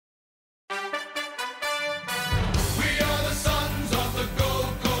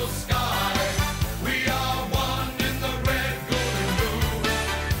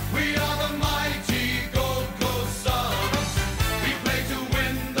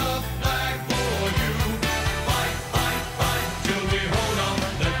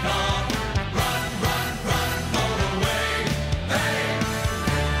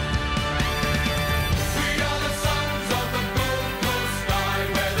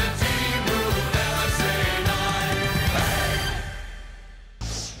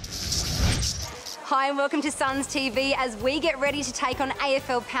Hi and welcome to SUNS TV as we get ready to take on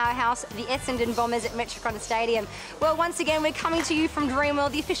AFL powerhouse, the Essendon Bombers at Metricon Stadium. Well, once again, we're coming to you from Dreamworld,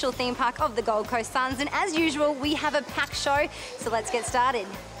 the official theme park of the Gold Coast Suns, and as usual, we have a packed show, so let's get started.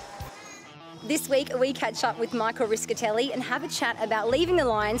 This week, we catch up with Michael Rischitelli and have a chat about leaving the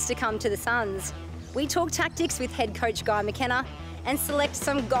Lions to come to the Suns. We talk tactics with head coach McKenna and select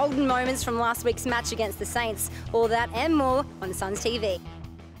some golden moments from last week's match against the Saints. All that and more on SUNS TV.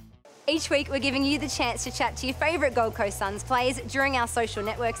 Each week, we're giving you the chance to chat to your favourite Gold Coast Suns players during our social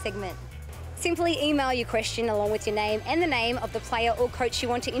network segment. Simply email your question along with your name and the name of the player or coach you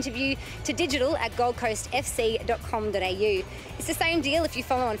want to interview to digital@goldcoastfc.com.au. It's the same deal if you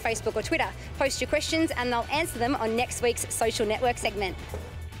follow on Facebook or Twitter. Post your questions and they'll answer them on next week's social network segment.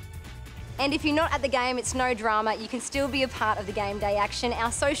 And if you're not at the game, it's no drama. You can still be a part of the game day action.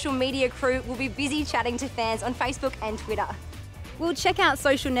 Our social media crew will be busy chatting to fans on Facebook and Twitter. We'll check out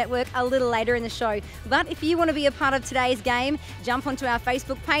social network a little later in the show, but if you want to be a part of today's game, jump onto our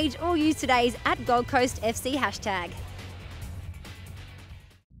Facebook page or use today's @GoldCoastFC hashtag.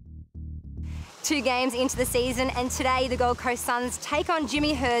 2 games into the season, and today the Gold Coast Suns take on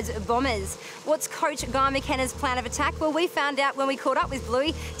Jimmy Hurd's Bombers. What's Coach McKenna's plan of attack? Well, we found out when we caught up with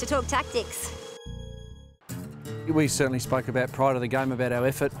Bluey to talk tactics. We certainly spoke about prior to the game about our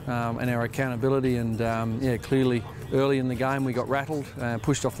effort and our accountability, and yeah, clearly early in the game we got rattled,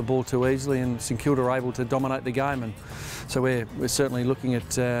 pushed off the ball too easily, and St Kilda were able to dominate the game. And so we're certainly looking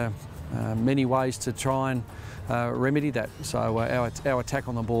at many ways to try and remedy that. So our attack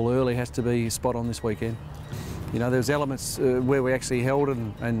on the ball early has to be spot on this weekend. You know, there's elements where we actually held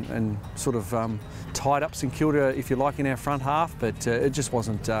and sort of tied up St Kilda, if you like, in our front half, but it just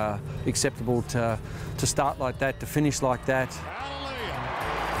wasn't acceptable to start like that, to finish like that.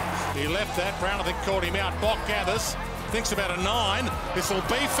 Hallelujah. He left that. Brown, I think, caught him out. Bock gathers, thinks about a 9. This will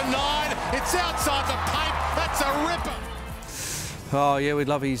be for 9. It's outside the paint. That's a ripper. Oh yeah, we'd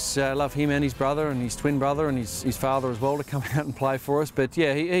love love him and his brother and his twin brother and his father as well to come out and play for us. But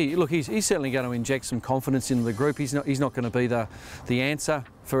yeah, he's certainly going to inject some confidence into the group. He's not going to be the answer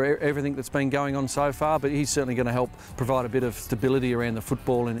for everything that's been going on so far, but he's certainly going to help provide a bit of stability around the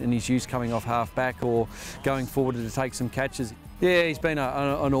football and his use coming off half back or going forward to take some catches. Yeah, he's been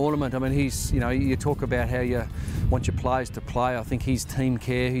an ornament. I mean, you know, you talk about how you want your players to play. I think his team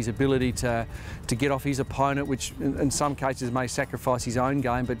care, his ability to get off his opponent, which in some cases may sacrifice his own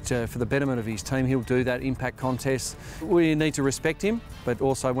game, but for the betterment of his team, he'll do that impact contest. We need to respect him, but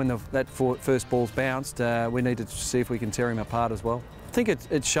also when that first ball's bounced, we need to see if we can tear him apart as well. I think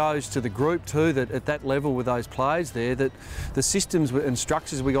it shows to the group too that at that level with those players there that the systems and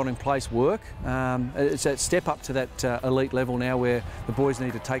structures we got in place work. It's that step up to that elite level now where the boys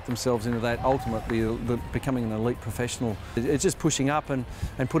need to take themselves into that ultimately becoming an elite professional. It's just pushing up and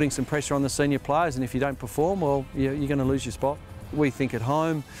putting some pressure on the senior players, and if you don't perform, well, you're going to lose your spot. We think at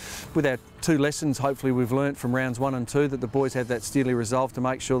home, with our 2 lessons, hopefully we've learnt from rounds 1 and 2 that the boys have that steely resolve to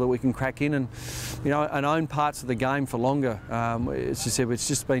make sure that we can crack in and, you know, and own parts of the game for longer. It's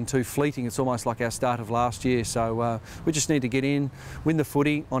just been too fleeting. It's almost like our start of last year. So we just need to get in, win the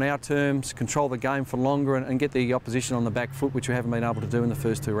footy on our terms, control the game for longer, and get the opposition on the back foot, which we haven't been able to do in the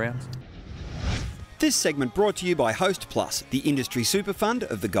first 2 rounds. This segment brought to you by Host Plus, the industry super fund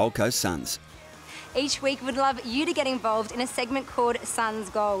of the Gold Coast Suns. Each week, we'd love you to get involved in a segment called Suns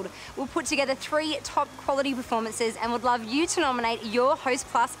Gold. We'll put together 3 top quality performances and would love you to nominate your Host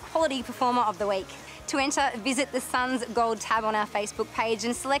Plus Quality Performer of the Week. To enter, visit the Suns Gold tab on our Facebook page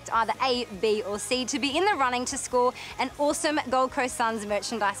and select either A, B or C to be in the running to score an awesome Gold Coast Suns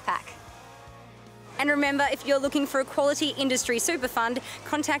merchandise pack. And remember, if you're looking for a quality industry super fund,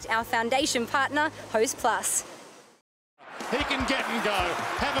 contact our foundation partner, Host Plus. He can get and go,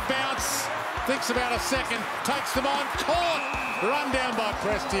 have a bounce. Thinks about a second, takes them on, caught! Run down by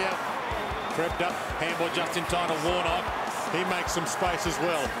Prestia. Crept up, handball just in time to Warnock. He makes some space as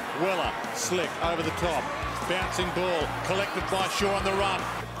well. Weller, slick, over the top. Bouncing ball, collected by Shaw on the run.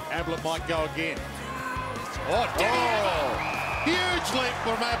 Ablett might go again. Oh, huge leap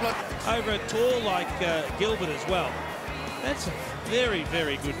from Ablett. Over a tall like Gilbert as well. That's a very,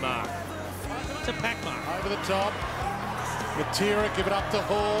 very good mark. It's a pack mark. Over the top. Matera, give it up to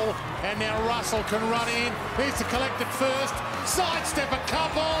Hall, and now Russell can run in. Needs to collect it first. Sidestep a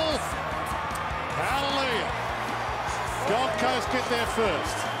couple. Hallelujah. Gold Coast get there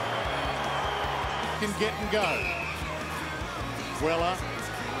first. Can get and go. Weller,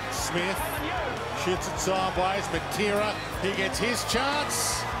 Smith, shoots it sideways. Matera, he gets his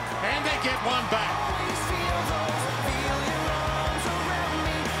chance, and they get one back.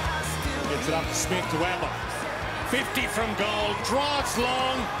 Gets it up to Smith to Ablett. 50 from goal, drives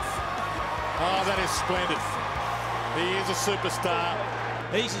long, Oh, that is splendid. He is a superstar.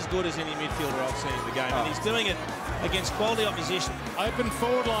 He's as good as any midfielder I've seen in the game, and he's doing it against quality opposition. Open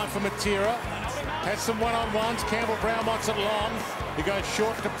forward line for Matera. Has some one-on-ones. Campbell Brown wants it long. He goes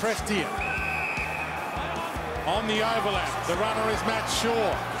short to Prestia. On the overlap, the runner is Matt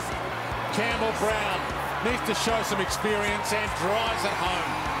Shaw. Campbell Brown needs to show some experience and drives it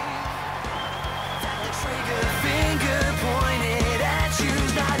home. Finger pointed at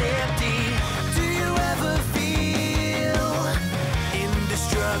you's not empty. Do you ever feel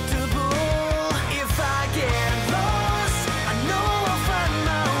indestructible? If I get lost, I know I'll find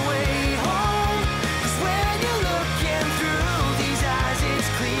my way home. 'Cause when you're looking through these eyes, it's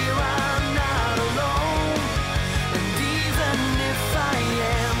clear I'm not alone. And even if I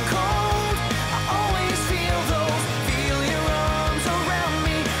am cold, I always feel your arms around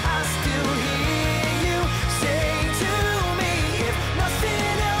me. I still hear you say to me, if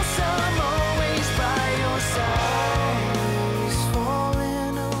nothing else, I'm always by your side.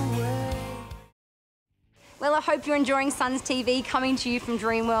 Falling away. Well, I hope you're enjoying Suns TV coming to you from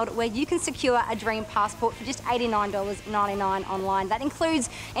Dreamworld, where you can secure a Dream Passport for just $89.99 online. That includes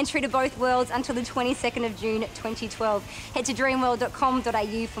entry to both worlds until the 22nd of June 2012. Head to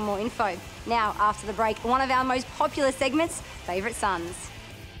dreamworld.com.au for more info. Now, after the break, one of our most popular segments, Favourite Suns.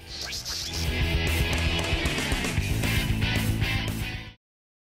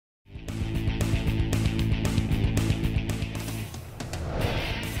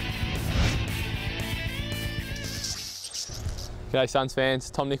 G'day Suns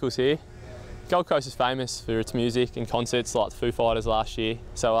fans, Tom Nichols here. Gold Coast is famous for its music and concerts like the Foo Fighters last year.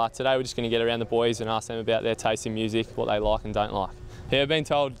 So today we're just going to get around the boys and ask them about their taste in music, what they like and don't like. Yeah, I've been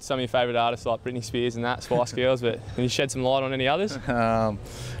told some of your favourite artists like Britney Spears and that, Spice Girls, but can you shed some light on any others? Yeah,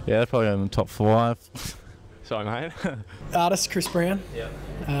 they're probably in the top 5. Sorry mate. Artist Chris Brown. Yeah.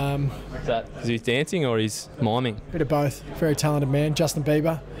 Is that because he's dancing or he's miming? Bit of both. Very talented man. Justin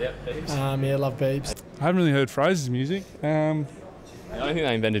Bieber. Yeah, Biebs. Yeah, love Biebs. I haven't really heard Fraser's music. I don't think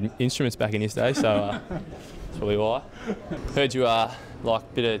they invented instruments back in his day, so that's probably why. Heard you like a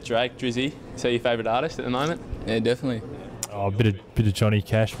bit of Drake, Drizzy. Is that your favourite artist at the moment? Yeah, definitely. Oh, a bit of Johnny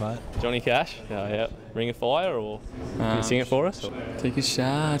Cash, mate. Johnny Cash? Oh, yeah. Ring of Fire, or can you sing it for us? Or? Take a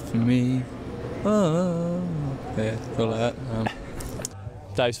shot for me. Oh, yeah, all that.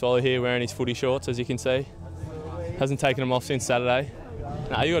 Dave Swallow here wearing his footy shorts, as you can see. Hasn't taken them off since Saturday.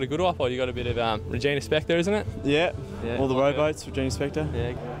 No, you got a good iPod. You got a bit of Regina Spektor, isn't it? Yeah. All the like rowboats for Regina Spektor.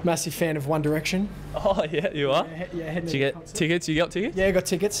 Yeah. Massive fan of One Direction. Oh yeah, you are. Yeah. Did you get tickets? You got tickets? Yeah, I got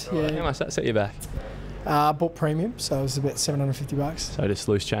tickets. How Yeah. much that set you back? Bought premium, so it was about $750. So just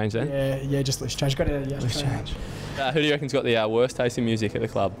loose change then. Yeah, just loose change. Got it. Yeah, Loose change. Who do you reckon's got the worst taste in music at the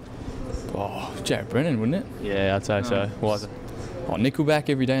club? Oh, Jared Brennan, wouldn't it? Yeah, I'd say so. Why is it? Oh, Nickelback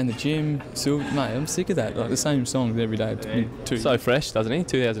every day in the gym. Mate, I'm sick of that. Like the same songs every day. So fresh, doesn't he?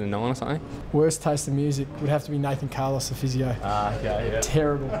 2009 or something. Worst taste of music would have to be Nathan Carlos, the physio. Okay, yeah.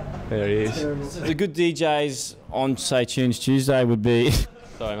 Terrible. There he is. Terrible. The good DJs on, say, Tunes Tuesday would be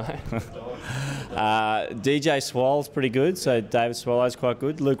Sorry, mate. DJ Swall's pretty good, so David Swallow's quite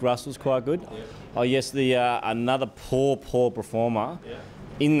good. Luke Russell's quite good. Oh, yes, the another poor performer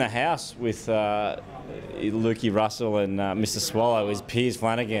in the house with Lukey Russell and Mr. Swallow is Piers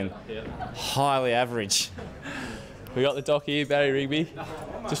Flanagan. Highly average. We got the doc here, Barry Rigby.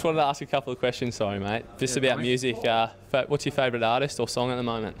 Just wanted to ask a couple of questions, sorry mate. Just about music. What's your favourite artist or song at the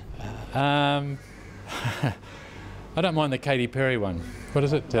moment? I don't mind the Katy Perry one. What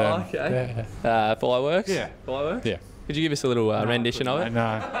is it? Okay. Fireworks? Yeah. Fireworks? Yeah. Could you give us a little rendition of it?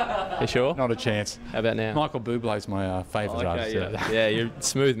 No, You sure? not a chance. How about now? Michael Bublé's my favourite artist. Yeah, you're a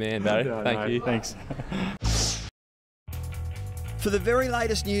smooth man, Barry. Thank you. Thanks. For the very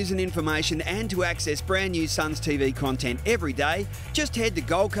latest news and information and to access brand new Suns TV content every day, just head to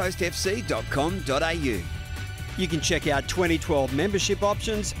goldcoastfc.com.au. You can check out 2012 membership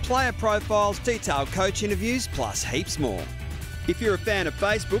options, player profiles, detailed coach interviews, plus heaps more. If you're a fan of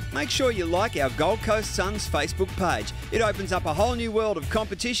Facebook, make sure you like our Gold Coast Suns Facebook page. It opens up a whole new world of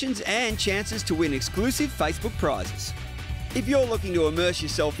competitions and chances to win exclusive Facebook prizes. If you're looking to immerse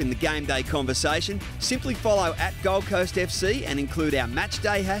yourself in the game day conversation, simply follow @Gold Coast FC and include our match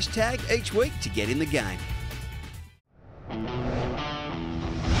day hashtag each week to get in the game.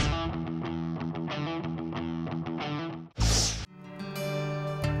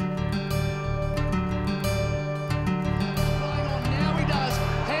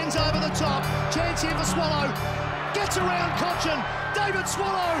 Chance here for Swallow. Gets around Cochin. David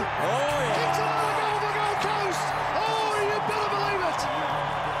Swallow. Kicks it over the goal for Gold Coast. Oh, you better believe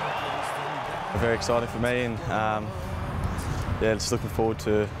it. Very exciting for me, and just looking forward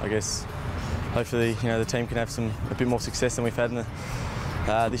to, I guess, hopefully, you know, the team can have a bit more success than we've had in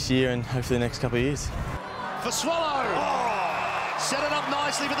this year and hopefully the next couple of years. For Swallow. Oh, set it up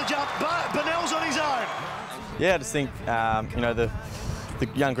nicely for the jump. Burnell's on his own. Yeah, I just think, you know, the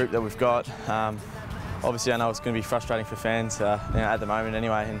young group that we've got, obviously I know it's going to be frustrating for fans you know, at the moment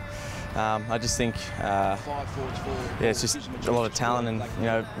anyway, and I just think yeah, it's just a lot of talent, and you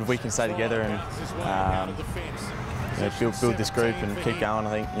know, if we can stay together and you know, build this group and keep going, I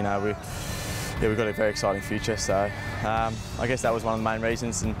think, you know, we've got a very exciting future. So I guess that was one of the main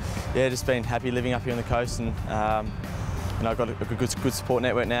reasons, and yeah, just been happy living up here on the coast, and you know, I've got a good support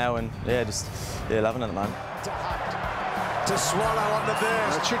network now, and yeah, just loving it at the moment. To Swallow on the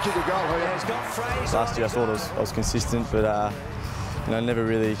burst. Tricky to go here. Yeah, he's got Fraser. Last year I thought I was consistent, but you know, never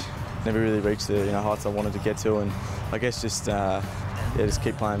really reached the heights I wanted to get to, and I guess just yeah, just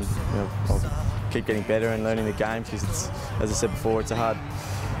keep playing, you know, I'll keep getting better and learning the game, because it's, as I said before,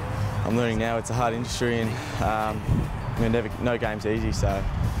 I'm learning now it's a hard industry, and you know, no game's easy. So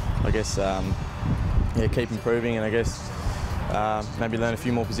I guess yeah, keep improving, and I guess maybe learn a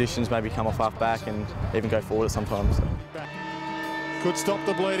few more positions, maybe come off half back and even go forward at sometimes. So. Could stop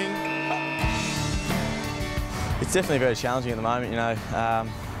the bleeding. It's definitely very challenging at the moment, you know.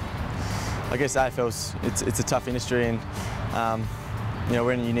 I guess AFL's, it's a tough industry, and you know,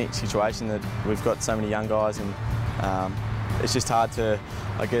 we're in a unique situation that we've got so many young guys, and it's just hard to,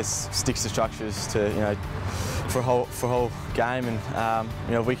 I guess, stick to structures to, you know, for a whole game, and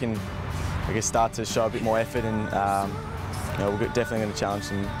you know, if we can, I guess, start to show a bit more effort, and you know, we're definitely going to challenge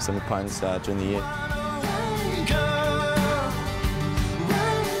some opponents during the year.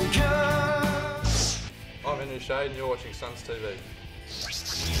 I'm Henry Shade and you're watching SUNS TV.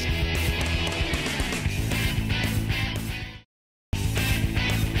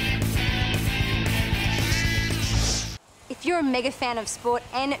 If you're a mega fan of sport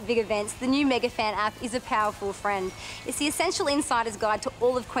and big events, the new MegaFan app is a powerful friend. It's the essential insider's guide to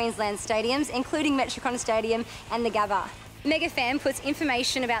all of Queensland's stadiums, including Metricon Stadium and the Gabba. MegaFan puts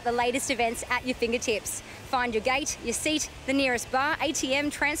information about the latest events at your fingertips. Find your gate, your seat, the nearest bar,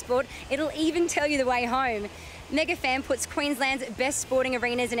 ATM, transport. It'll even tell you the way home. MegaFan puts Queensland's best sporting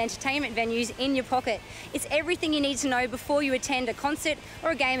arenas and entertainment venues in your pocket. It's everything you need to know before you attend a concert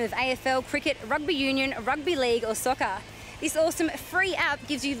or a game of AFL, cricket, rugby union, rugby league or soccer. This awesome free app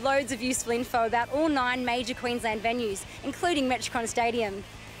gives you loads of useful info about all 9 major Queensland venues, including Metricon Stadium.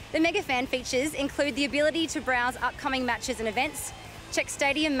 The MegaFan features include the ability to browse upcoming matches and events, check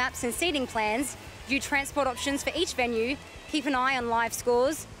stadium maps and seating plans, view transport options for each venue, keep an eye on live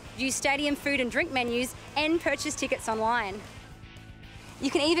scores, view stadium food and drink menus, and purchase tickets online. You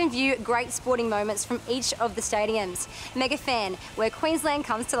can even view great sporting moments from each of the stadiums. MegaFan, where Queensland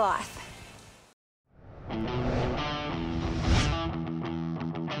comes to life.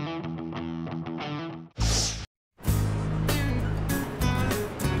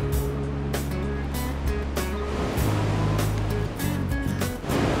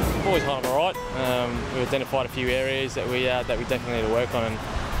 Boys kind of alright. We've identified a few areas that we definitely need to work on,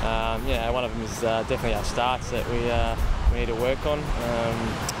 and you know, one of them is definitely our starts that we need to work on.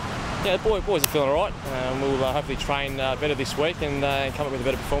 Yeah, the boys are feeling alright. We'll hopefully train better this week and come up with a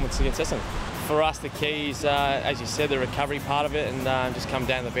better performance against Essendon. For us, the key is, as you said, the recovery part of it, and just come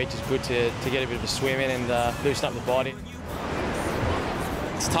down the beach is good to get a bit of a swim in and loosen up the body.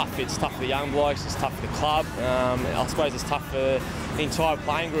 It's tough. It's tough for the young blokes. It's tough for the club. I suppose it's tough for the entire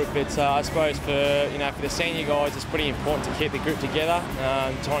playing group. But I suppose for the senior guys, it's pretty important to keep the group together,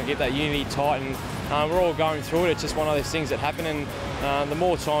 try and get that unity tight. And we're all going through it. It's just one of those things that happen. And the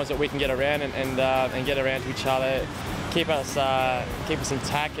more times that we can get around and get around to each other, keep us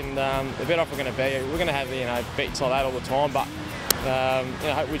intact, and the better off we're going to be. We're going to have beats like that all the time, but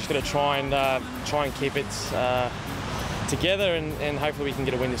we're just going to try and keep it together, and hopefully we can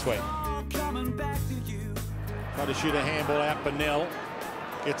get a win this week. Try to shoot a handball out. Burnell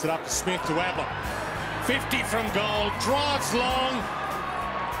gets it up to Smith to Adler. 50 from goal, drives long.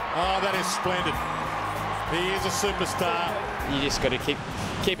 Oh, that is splendid. He is a superstar. You just got to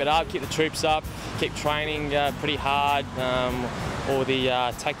keep it up, keep the troops up, keep training pretty hard. All the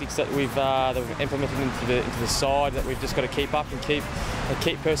tactics that we've implemented into the side, that we've just got to keep up and keep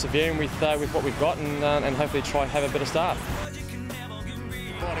persevering with what we've got, and hopefully try and have a better start.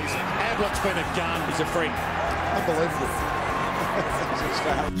 Adler's been a gun. He's a freak. Unbelievable.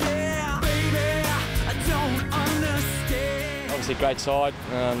 Yeah, baby, I don't understand. Obviously a great side.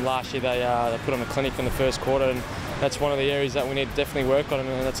 Last year they put on a clinic in the first quarter, and that's one of the areas that we need to definitely work on,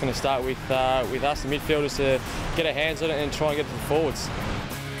 and that's going to start with us, the midfielders, to get our hands on it and try and get to the forwards.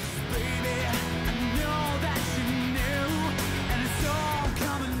 Baby, I know that you knew, and it's all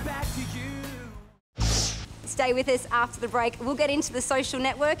coming back to you. Stay with us after the break. We'll get into the social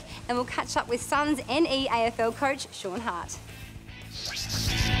network and we'll catch up with SUNS NE AFL coach Sean Hart.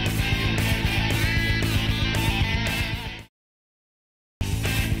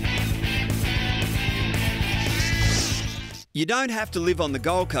 You don't have to live on the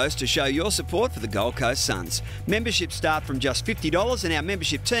Gold Coast to show your support for the Gold Coast Suns. Memberships start from just $50 and our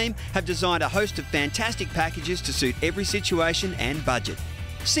membership team have designed a host of fantastic packages to suit every situation and budget.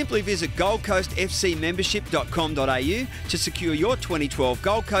 Simply visit goldcoastfcmembership.com.au to secure your 2012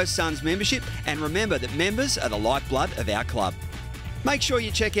 Gold Coast Suns membership, and remember that members are the lifeblood of our club. Make sure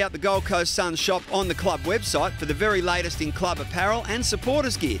you check out the Gold Coast Suns shop on the club website for the very latest in club apparel and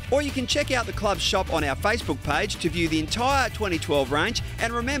supporters gear. Or you can check out the club's shop on our Facebook page to view the entire 2012 range,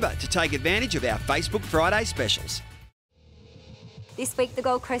 and remember to take advantage of our Facebook Friday specials. This week, the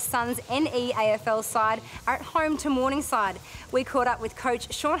Gold Coast Suns NE AFL side are at home to Morningside. We caught up with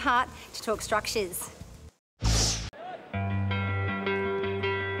coach Sean Hart to talk structures.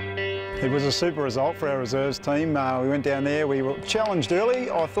 It was a super result for our reserves team. We went down there, we were challenged early,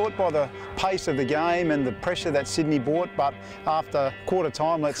 I thought, by the pace of the game and the pressure that Sydney brought, but after quarter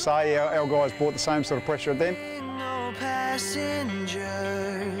time, let's say, our guys brought the same sort of pressure at them.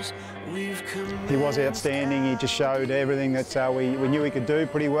 He was outstanding. He just showed everything that we knew he could do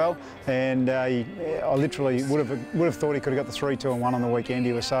pretty well, and I literally would have thought he could have got the 3-2 and 1 on the weekend.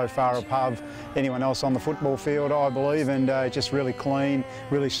 He was so far above anyone else on the football field, I believe, and just really clean,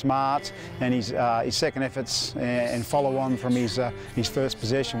 really smart, and his second efforts and follow on from his first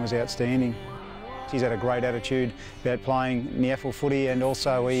possession was outstanding. He's had a great attitude about playing NEAFL footy, and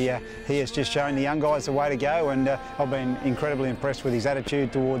also he has just shown the young guys the way to go, and I've been incredibly impressed with his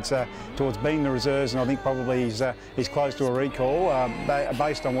attitude towards being the reserves, and I think probably he's close to a recall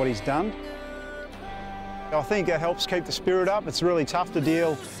based on what he's done. I think it helps keep the spirit up. It's really tough to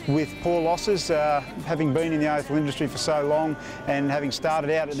deal with poor losses, having been in the AFL industry for so long and having started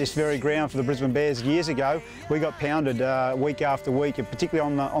out at this very ground for the Brisbane Bears years ago. We got pounded week after week, and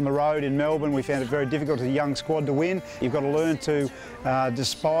particularly on the road in Melbourne. We found it very difficult as a young squad to win. You've got to learn to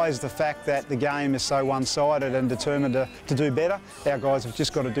despise the fact that the game is so one-sided and determined to do better. Our guys have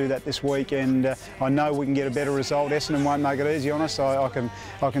just got to do that this week, and I know we can get a better result. Essendon won't make it easy on us. I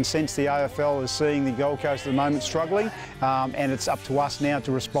can sense the AFL is seeing the Gold Coast at the moment struggling, and it's up to us now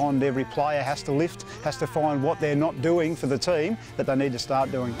to respond. Every player has to lift, has to find what they're not doing for the team that they need to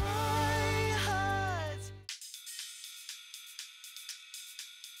start doing.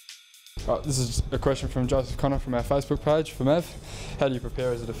 This is a question from Joseph Connor from our Facebook page for Mav. How do you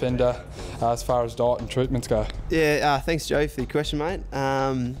prepare as a defender as far as diet and treatments go? Yeah, thanks Joe for the question, mate.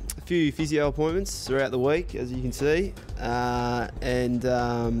 A few physio appointments throughout the week, as you can see, and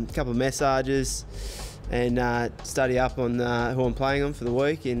a couple of massages, and study up on who I'm playing on for the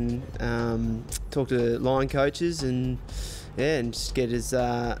week, and talk to line coaches, and yeah, and just get as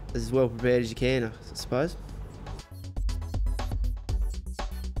well prepared as you can, I suppose.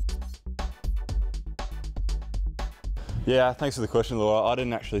 Yeah, thanks for the question, Laura. I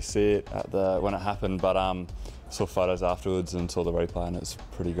didn't actually see it when it happened, but saw photos afterwards and saw the replay, and it's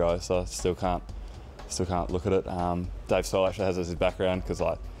pretty gross. So I still can't look at it. Dave Swell actually has his background, because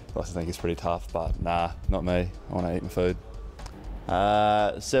I also think he's pretty tough, but nah, not me. I want to eat my food.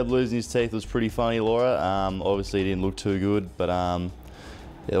 Seb losing his teeth was pretty funny, Laura. Obviously, he didn't look too good, but yeah,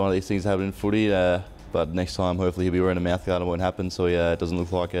 one of these things happened in footy. But next time, hopefully, he'll be wearing a mouthguard and won't happen, so he doesn't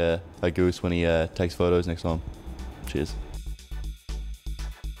look like a goose when he takes photos next time. Cheers.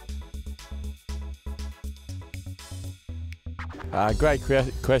 Great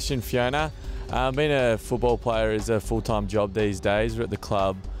question, Fiona. Being a football player is a full-time job these days. We're at the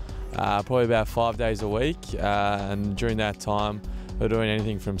club probably about 5 days a week, and during that time we're doing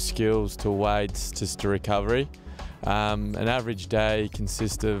anything from skills to weights just to recovery. An average day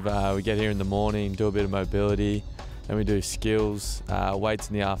consists of we get here in the morning, do a bit of mobility, then we do skills, weights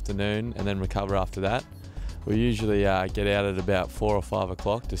in the afternoon, and then recover after that. We usually get out at about 4 or 5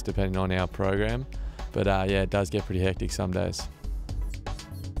 o'clock, just depending on our program. But yeah, it does get pretty hectic some days.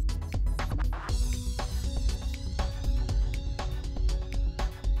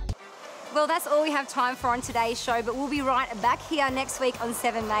 Well, that's all we have time for on today's show, but we'll be right back here next week on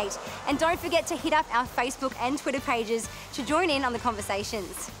 7 Mate. And don't forget to hit up our Facebook and Twitter pages to join in on the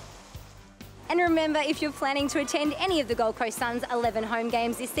conversations. And remember, if you're planning to attend any of the Gold Coast Suns' 11 home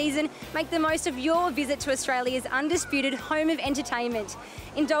games this season, make the most of your visit to Australia's undisputed home of entertainment.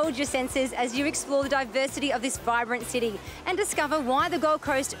 Indulge your senses as you explore the diversity of this vibrant city and discover why the Gold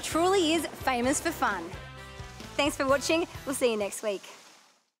Coast truly is famous for fun. Thanks for watching. We'll see you next week.